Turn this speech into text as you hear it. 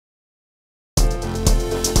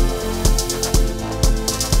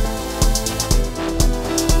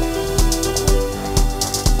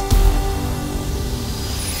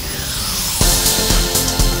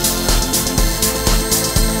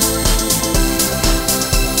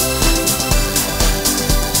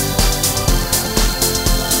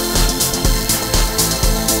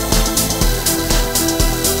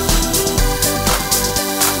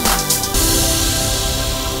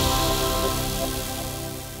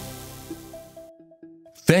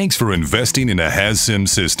Thanks for investing in a HazSim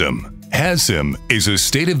system. HazSim is a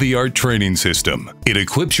state-of-the-art training system. It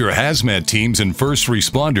equips your hazmat teams and first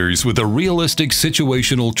responders with a realistic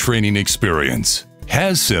situational training experience.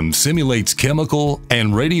 HazSim simulates chemical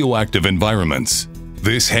and radioactive environments.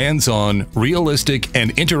 This hands-on, realistic,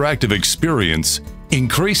 and interactive experience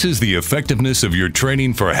increases the effectiveness of your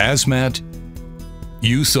training for hazmat,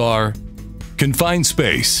 USAR, confined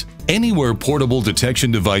space, anywhere portable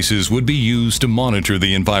detection devices would be used to monitor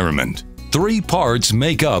the environment. 3 parts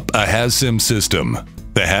make up a HazSim system: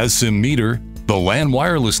 the HazSim meter, the LAN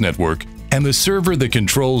wireless network, and the server that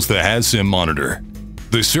controls the HazSim monitor.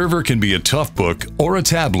 The server can be a toughbook or a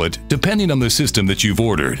tablet depending on the system that you've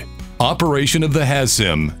ordered. Operation of the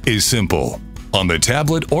HazSim is simple. On the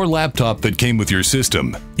tablet or laptop that came with your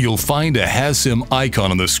system, you'll find a HazSim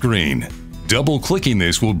icon on the screen. Double-clicking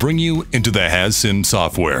this will bring you into the HazSim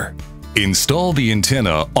software. Install the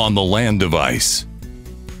antenna on the LAN device.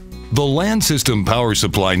 The LAN system power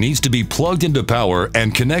supply needs to be plugged into power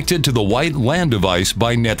and connected to the white LAN device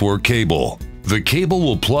by network cable. The cable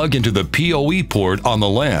will plug into the PoE port on the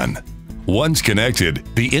LAN. Once connected,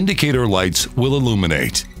 the indicator lights will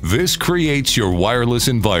illuminate. This creates your wireless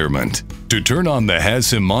environment. To turn on the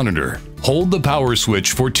HazSim monitor, hold the power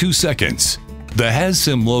switch for 2 seconds. The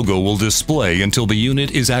HazSim logo will display until the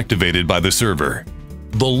unit is activated by the server.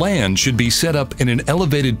 The LAN should be set up in an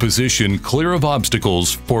elevated position clear of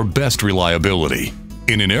obstacles for best reliability.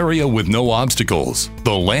 In an area with no obstacles,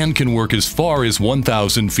 the LAN can work as far as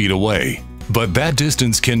 1,000 feet away. But that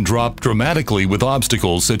distance can drop dramatically with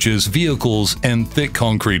obstacles such as vehicles and thick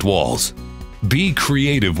concrete walls. Be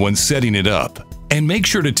creative when setting it up, and make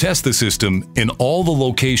sure to test the system in all the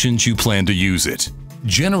locations you plan to use it.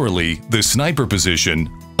 Generally, the sniper position,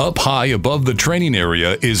 up high above the training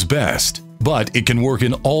area, is best, but it can work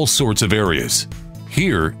in all sorts of areas.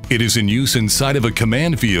 Here, it is in use inside of a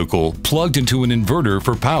command vehicle plugged into an inverter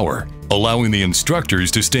for power, allowing the instructors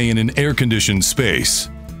to stay in an air-conditioned space.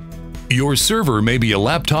 Your server may be a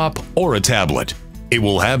laptop or a tablet. It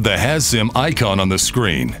will have the HazSim icon on the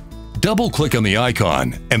screen. Double-click on the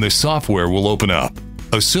icon and the software will open up.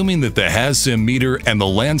 Assuming that the HazSim meter and the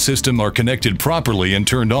LAN system are connected properly and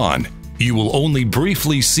turned on, you will only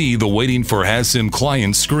briefly see the Waiting for HazSim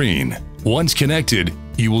client screen. Once connected,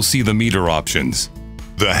 you will see the meter options.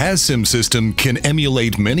 The HazSim system can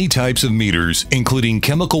emulate many types of meters, including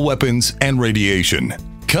chemical weapons and radiation.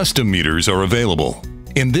 Custom meters are available.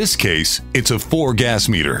 In this case, it's a 4-gas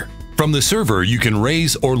meter. From the server, you can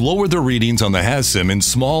raise or lower the readings on the HazSim in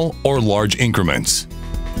small or large increments.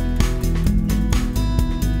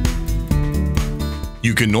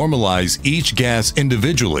 You can normalize each gas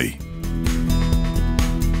individually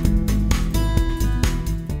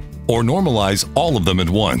or normalize all of them at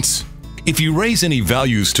once. If you raise any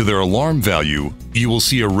values to their alarm value, you will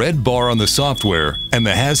see a red bar on the software and the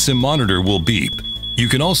HazSim monitor will beep. You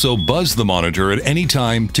can also buzz the monitor at any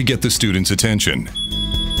time to get the student's attention.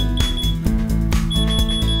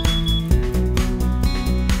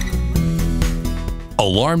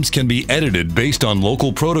 Alarms can be edited based on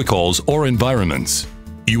local protocols or environments.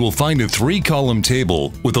 You will find a 3-column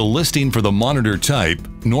table with a listing for the monitor type,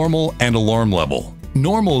 normal, and alarm level.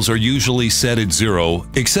 Normals are usually set at 0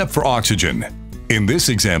 except for oxygen. In this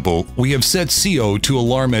example, we have set CO to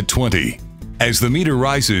alarm at 20. As the meter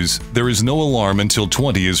rises, there is no alarm until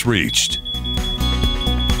 20 is reached.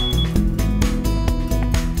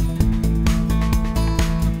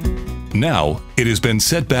 Now, it has been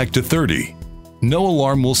set back to 30. No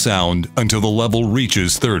alarm will sound until the level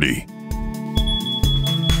reaches 30.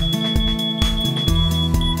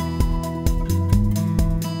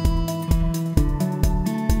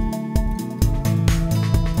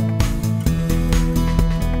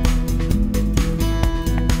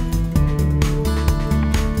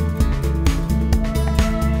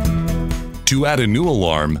 To add a new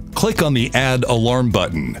alarm, click on the Add Alarm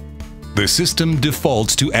button. The system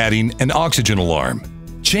defaults to adding an oxygen alarm.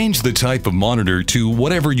 Change the type of monitor to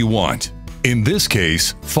whatever you want. In this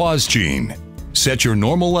case, phosgene. Set your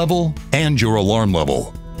normal level and your alarm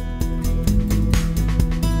level.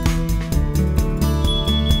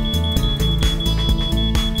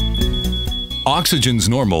 Oxygen's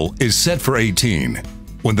normal is set for 18.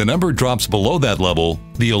 When the number drops below that level,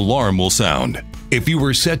 the alarm will sound. If you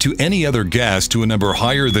were set to any other gas to a number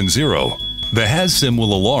higher than 0, the HazSim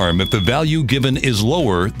will alarm if the value given is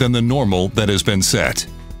lower than the normal that has been set.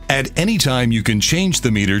 At any time, you can change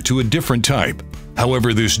the meter to a different type.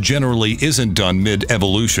 However, this generally isn't done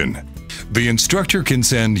mid-evolution. The instructor can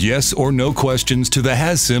send yes or no questions to the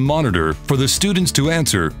HazSim monitor for the students to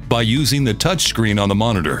answer by using the touchscreen on the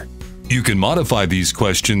monitor. You can modify these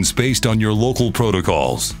questions based on your local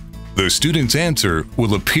protocols. The student's answer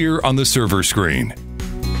will appear on the server screen.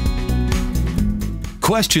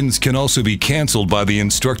 Questions can also be canceled by the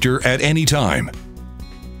instructor at any time.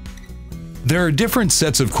 There are different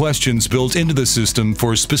sets of questions built into the system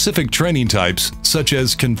for specific training types, such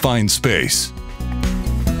as confined space.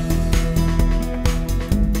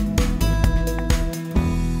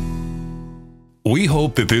 We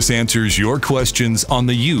hope that this answers your questions on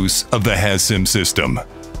the use of the HazSim system.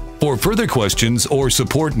 For further questions or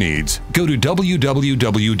support needs, go to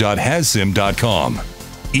www.hazsim.com.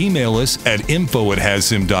 Email us at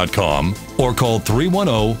info@hazsim.com or call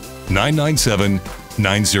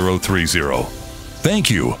 310-997-9030. Thank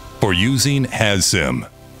you for using HazSim.